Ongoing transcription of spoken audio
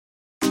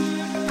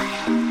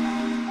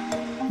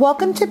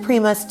Welcome to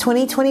Prima's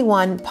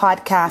 2021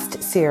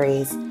 podcast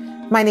series.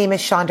 My name is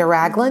Shonda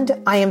Ragland.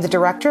 I am the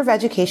Director of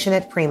Education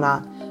at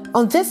Prima.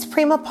 On this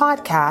Prima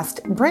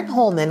podcast, Brent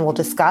Holman will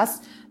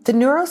discuss the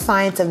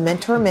neuroscience of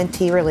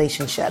mentor-mentee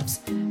relationships.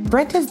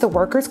 Brent is the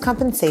Workers'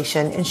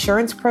 Compensation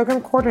Insurance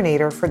Program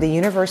Coordinator for the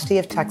University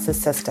of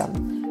Texas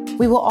System.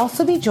 We will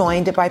also be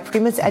joined by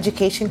Prima's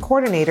Education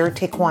Coordinator,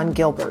 Taquan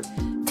Gilbert.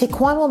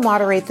 Taquan will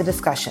moderate the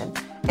discussion.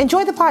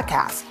 Enjoy the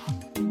podcast.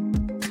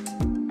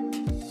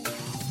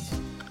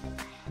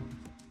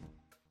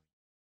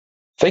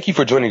 Thank you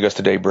for joining us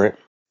today, Brent.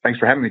 Thanks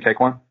for having me,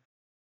 Taquan.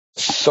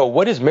 So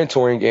what is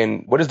mentoring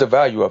and what is the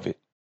value of it?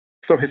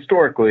 So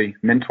historically,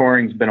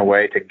 mentoring has been a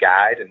way to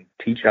guide and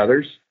teach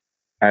others.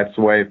 It's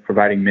a way of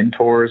providing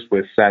mentors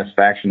with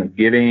satisfaction of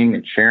giving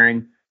and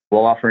sharing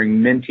while offering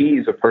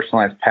mentees a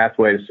personalized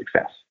pathway to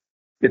success.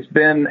 It's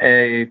been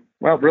a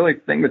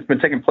thing that's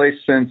been taking place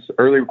since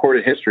early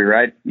recorded history,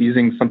 right?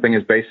 Using something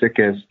as basic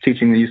as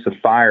teaching the use of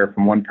fire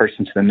from one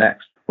person to the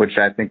next, which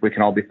I think we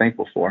can all be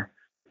thankful for.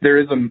 There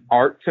is an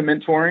art to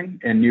mentoring,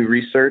 and new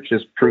research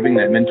is proving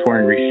that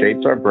mentoring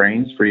reshapes our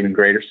brains for even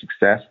greater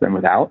success than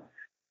without.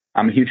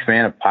 I'm a huge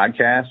fan of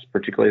podcasts,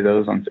 particularly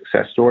those on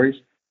success stories.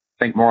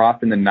 I think more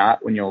often than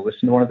not, when you'll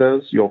listen to one of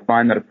those, you'll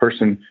find that a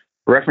person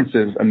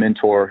references a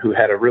mentor who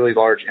had a really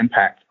large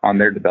impact on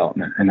their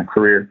development in a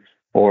career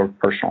or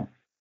personal.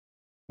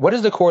 What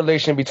is the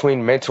correlation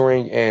between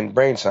mentoring and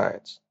brain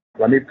science?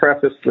 Let me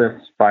preface this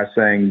by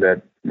saying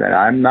that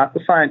I'm not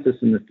the scientist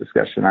in this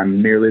discussion.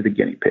 I'm merely the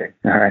guinea pig.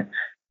 All right.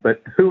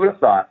 But who would have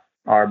thought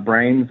our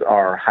brains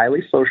are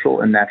highly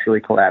social and naturally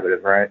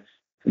collaborative, right?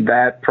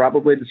 That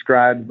probably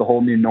describes the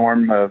whole new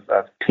norm of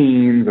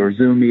Teams or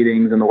Zoom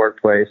meetings in the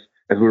workplace,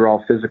 as we were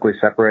all physically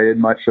separated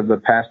much of the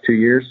past 2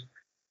 years.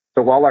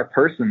 So while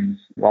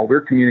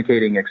we're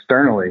communicating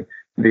externally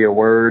via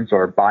words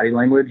or body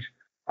language,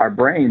 our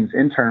brains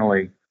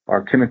internally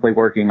are chemically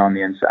working on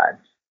the inside.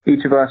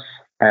 Each of us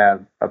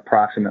have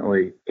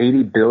approximately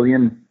 80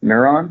 billion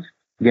neurons,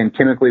 again,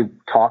 chemically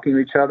talking to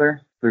each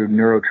other through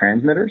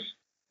neurotransmitters.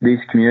 These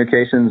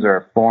communications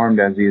are formed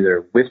as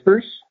either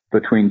whispers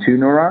between two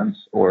neurons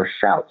or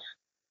shouts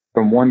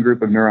from one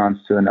group of neurons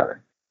to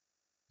another.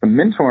 So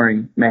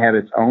mentoring may have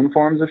its own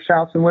forms of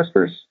shouts and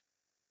whispers.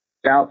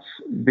 Shouts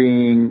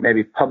being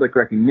maybe public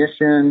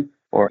recognition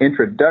or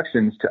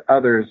introductions to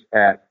others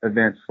at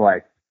events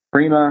like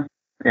Prima,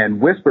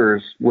 and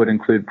whispers would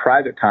include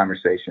private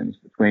conversations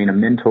between a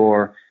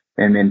mentor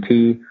and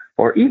mentee,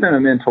 or even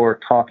a mentor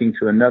talking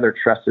to another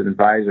trusted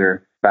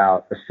advisor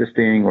about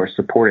assisting or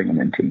supporting a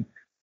mentee.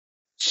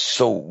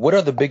 So what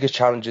are the biggest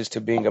challenges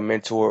to being a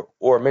mentor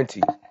or a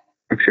mentee?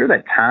 I'm sure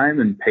that time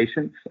and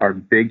patience are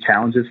big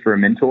challenges for a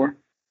mentor.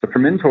 So for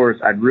mentors,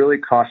 I'd really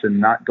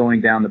caution not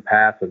going down the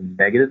path of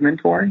negative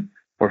mentoring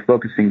or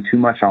focusing too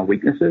much on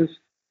weaknesses,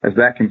 as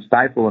that can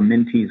stifle a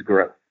mentee's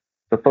growth.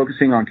 So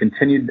focusing on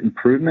continued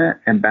improvement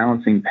and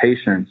balancing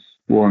patience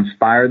will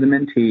inspire the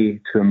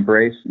mentee to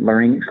embrace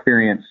learning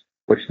experience,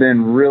 which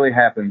then really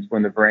happens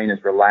when the brain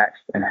is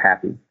relaxed and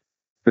happy.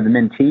 For the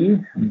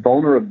mentee,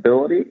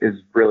 vulnerability is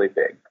really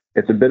big.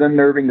 It's a bit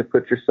unnerving to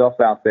put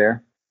yourself out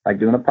there, like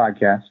doing a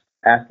podcast,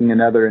 asking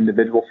another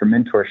individual for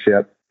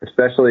mentorship,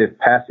 especially if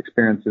past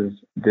experiences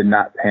did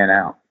not pan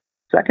out.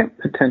 Second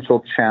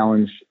potential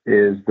challenge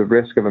is the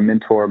risk of a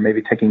mentor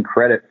maybe taking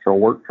credit for a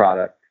work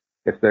product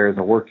if there is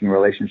a working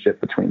relationship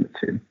between the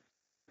two.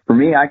 For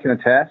me, I can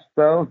attest,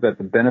 though, that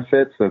the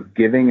benefits of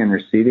giving and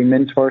receiving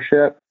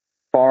mentorship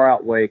far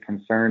outweigh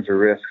concerns or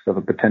risks of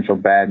a potential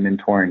bad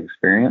mentoring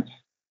experience.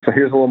 So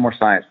here's a little more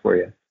science for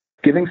you.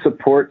 Giving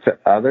support to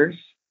others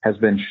has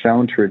been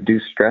shown to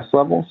reduce stress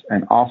levels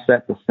and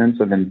offset the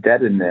sense of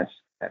indebtedness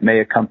that may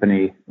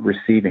accompany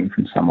receiving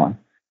from someone.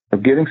 So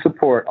giving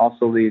support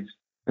also leads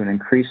to an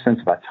increased sense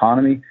of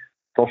autonomy,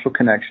 social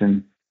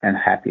connection, and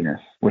happiness,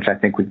 which I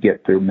think we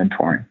get through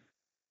mentoring.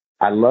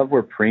 I love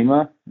where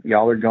Prima,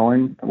 y'all are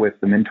going with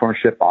the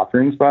mentorship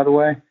offerings, by the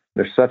way.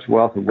 There's such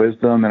wealth of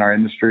wisdom in our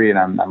industry, and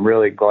I'm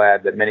really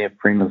glad that many of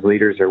Prima's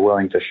leaders are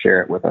willing to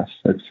share it with us.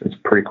 It's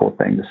a pretty cool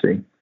thing to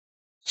see.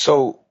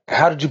 So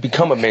how did you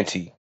become a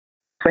mentee?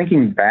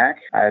 Thinking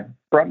back,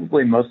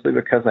 probably mostly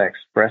because I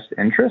expressed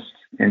interest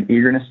and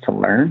eagerness to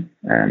learn,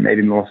 and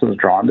maybe Melissa was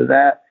drawn to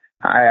that.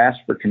 I asked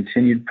for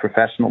continued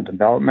professional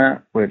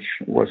development, which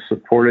was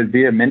supported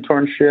via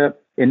mentorship,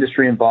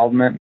 industry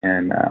involvement,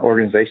 and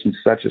organizations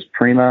such as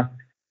Prima,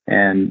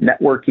 and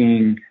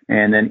networking,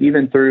 and then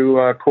even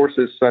through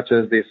courses such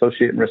as the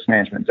Associate in Risk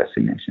Management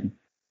designation.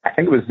 I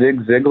think it was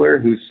Zig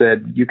Ziglar who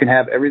said, you can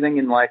have everything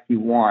in life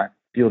you want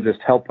if you'll just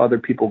help other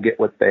people get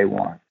what they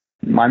want.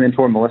 My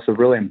mentor, Melissa,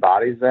 really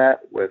embodies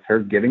that with her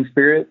giving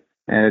spirit,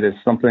 and it is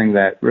something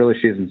that really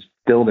she has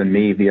instilled in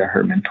me via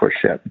her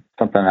mentorship,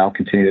 something I'll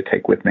continue to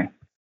take with me.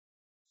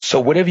 So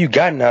what have you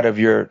gotten out of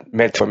your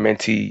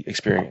mentor-mentee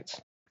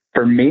experience?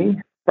 For me,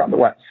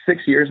 probably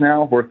 6 years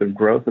now worth of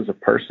growth as a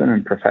person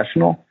and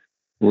professional,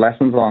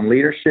 lessons on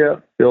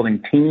leadership, building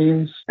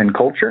teams and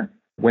culture,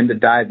 when to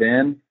dive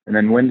in, and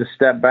then when to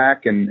step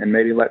back and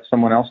maybe let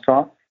someone else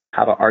talk,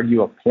 how to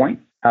argue a point,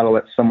 how to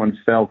let someone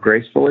fail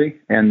gracefully,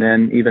 and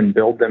then even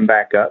build them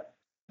back up.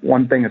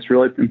 One thing that's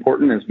really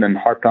important has been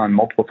harped on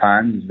multiple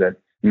times is that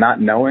not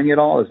knowing it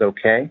all is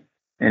okay.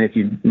 And if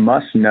you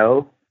must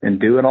know and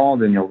do it all,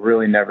 then you'll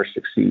really never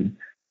succeed.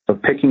 So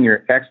picking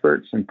your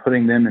experts and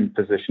putting them in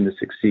position to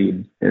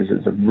succeed is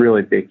a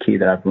really big key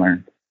that I've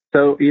learned.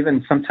 So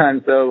even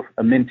sometimes, though,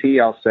 a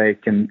mentee, I'll say,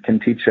 can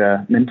teach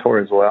a mentor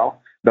as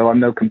well. Though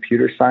I'm no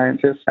computer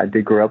scientist, I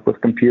did grow up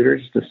with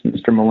computers, just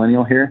Mr.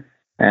 Millennial here.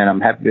 And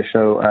I'm happy to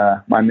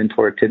show my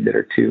mentor a tidbit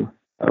or two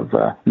of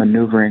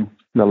maneuvering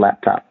the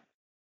laptop.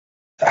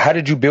 How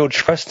did you build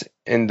trust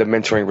in the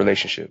mentoring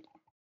relationship?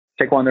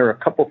 Take one, there are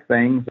a couple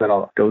things that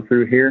I'll go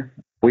through here.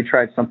 We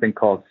tried something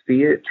called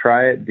see it,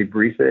 try it,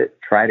 debrief it,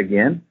 try it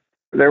again.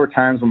 There were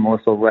times when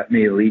Melissa let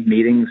me lead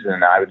meetings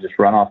and I would just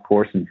run off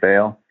course and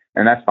fail.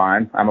 And that's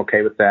fine. I'm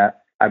okay with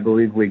that. I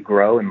believe we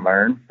grow and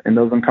learn in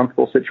those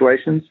uncomfortable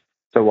situations.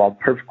 So while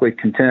perfectly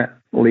content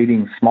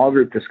leading small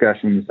group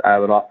discussions, I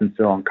would often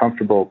feel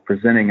uncomfortable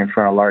presenting in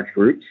front of large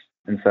groups.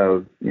 And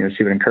so,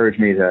 she would encourage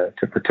me to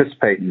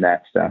participate in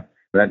that stuff.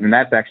 And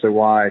that's actually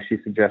why she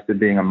suggested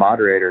being a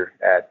moderator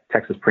at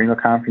Texas Prima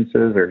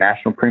conferences or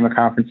national Prima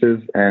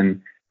conferences.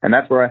 And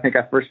that's where I think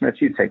I first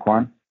met you,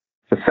 Taekwon.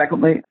 So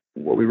secondly,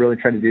 what we really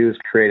try to do is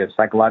create a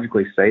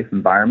psychologically safe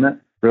environment,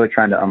 really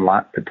trying to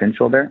unlock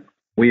potential there.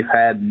 We've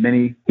had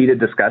many heated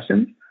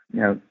discussions,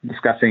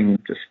 discussing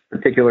just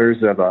particulars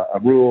of a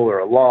rule or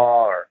a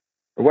law or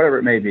whatever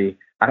it may be.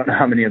 I don't know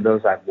how many of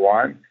those I've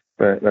won,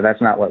 but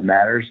that's not what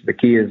matters. The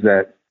key is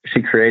that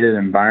she created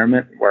an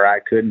environment where I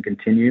could and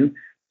continue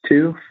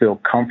to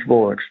feel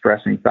comfortable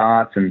expressing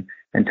thoughts and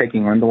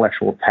taking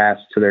intellectual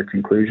tasks to their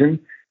conclusion.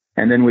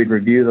 And then we'd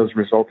review those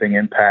resulting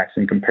impacts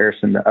in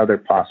comparison to other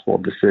possible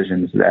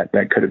decisions that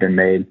could have been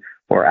made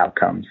or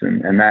outcomes.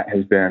 And that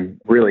has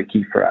been really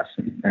key for us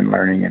in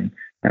learning and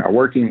our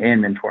working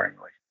and mentoring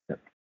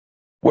relationship.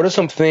 What are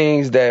some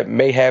things that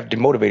may have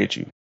demotivated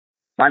you?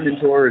 My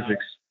mentor is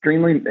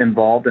extremely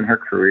involved in her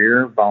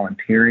career,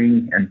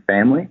 volunteering, and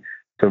family.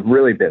 So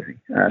really busy.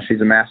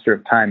 She's a master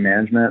of time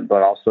management,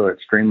 but also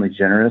extremely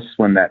generous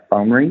when that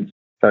phone rings.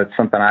 So it's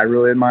something I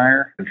really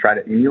admire and try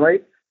to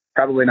emulate.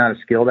 Probably not as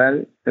skilled at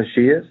it as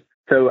she is.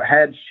 So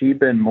had she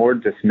been more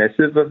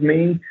dismissive of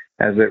me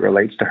as it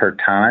relates to her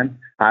time,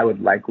 I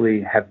would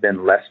likely have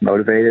been less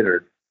motivated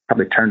or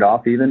probably turned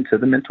off even to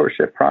the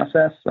mentorship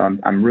process. So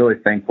I'm really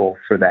thankful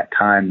for that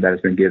time that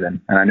has been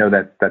given. And I know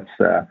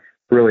that's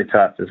really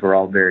tough as we're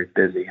all very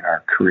busy in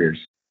our careers.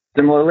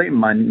 Similarly,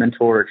 my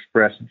mentor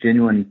expressed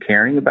genuine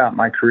caring about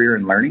my career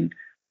and learning.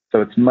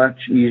 So it's much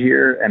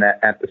easier and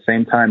at the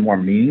same time more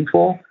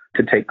meaningful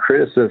to take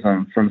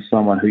criticism from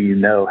someone who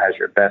has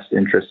your best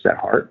interests at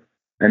heart.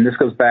 And this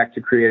goes back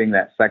to creating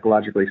that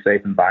psychologically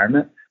safe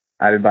environment.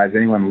 I'd advise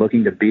anyone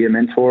looking to be a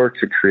mentor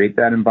to create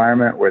that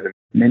environment where the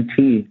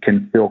mentee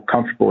can feel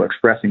comfortable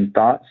expressing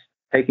thoughts,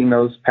 taking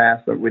those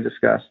paths that we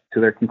discussed to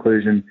their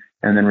conclusion,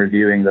 and then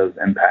reviewing those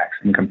impacts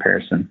in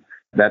comparison.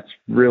 That's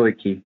really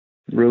key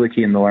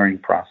in the learning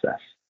process.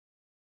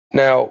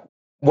 Now,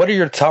 what are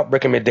your top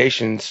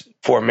recommendations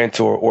for a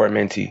mentor or a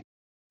mentee?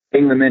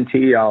 Being the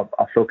mentee, I'll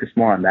focus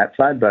more on that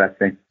side, but I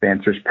think the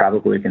answers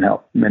probably can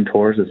help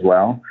mentors as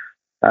well.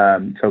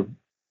 So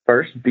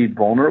first, be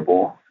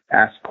vulnerable,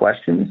 ask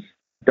questions.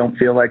 Don't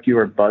feel like you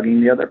are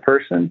bugging the other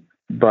person,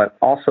 but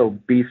also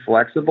be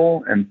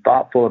flexible and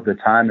thoughtful of the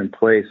time and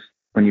place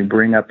when you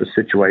bring up a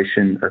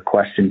situation or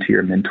question to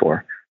your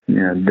mentor.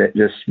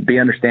 Just be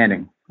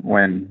understanding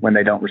when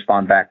they don't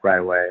respond back right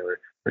away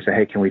or say,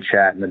 hey, can we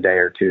chat in a day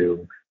or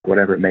two,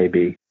 whatever it may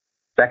be.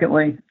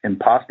 Secondly,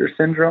 imposter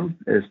syndrome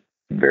is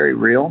very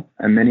real,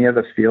 and many of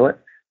us feel it.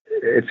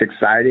 It's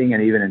exciting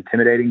and even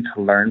intimidating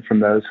to learn from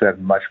those who have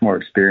much more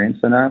experience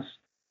than us,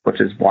 which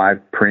is why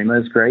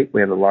Prima is great.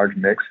 We have a large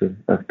mix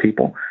of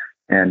people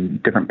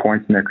and different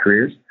points in their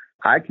careers.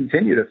 I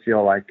continue to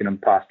feel like an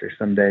imposter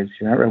some days.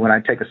 When I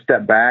take a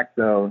step back,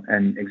 though,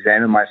 and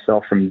examine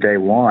myself from day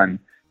one,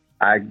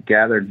 I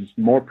gathered just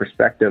more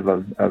perspective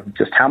of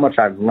just how much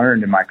I've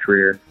learned in my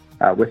career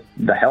with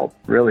the help,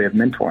 really, of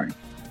mentoring.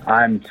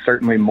 I'm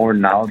certainly more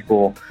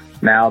knowledgeable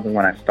now than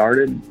when I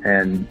started,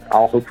 and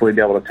I'll hopefully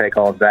be able to take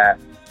all of that,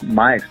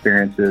 my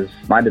experiences,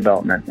 my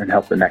development, and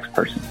help the next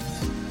person.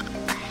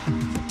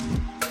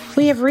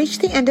 We have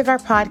reached the end of our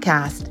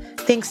podcast.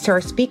 Thanks to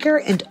our speaker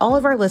and all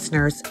of our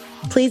listeners.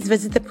 Please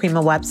visit the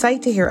Prima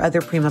website to hear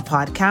other Prima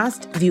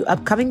podcasts, view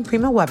upcoming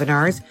Prima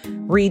webinars,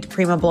 read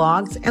Prima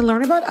blogs, and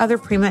learn about other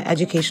Prima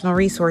educational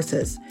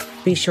resources.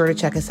 Be sure to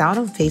check us out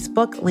on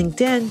Facebook,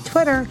 LinkedIn,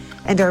 Twitter,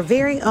 and our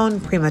very own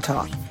Prima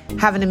Talk.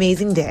 Have an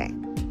amazing day.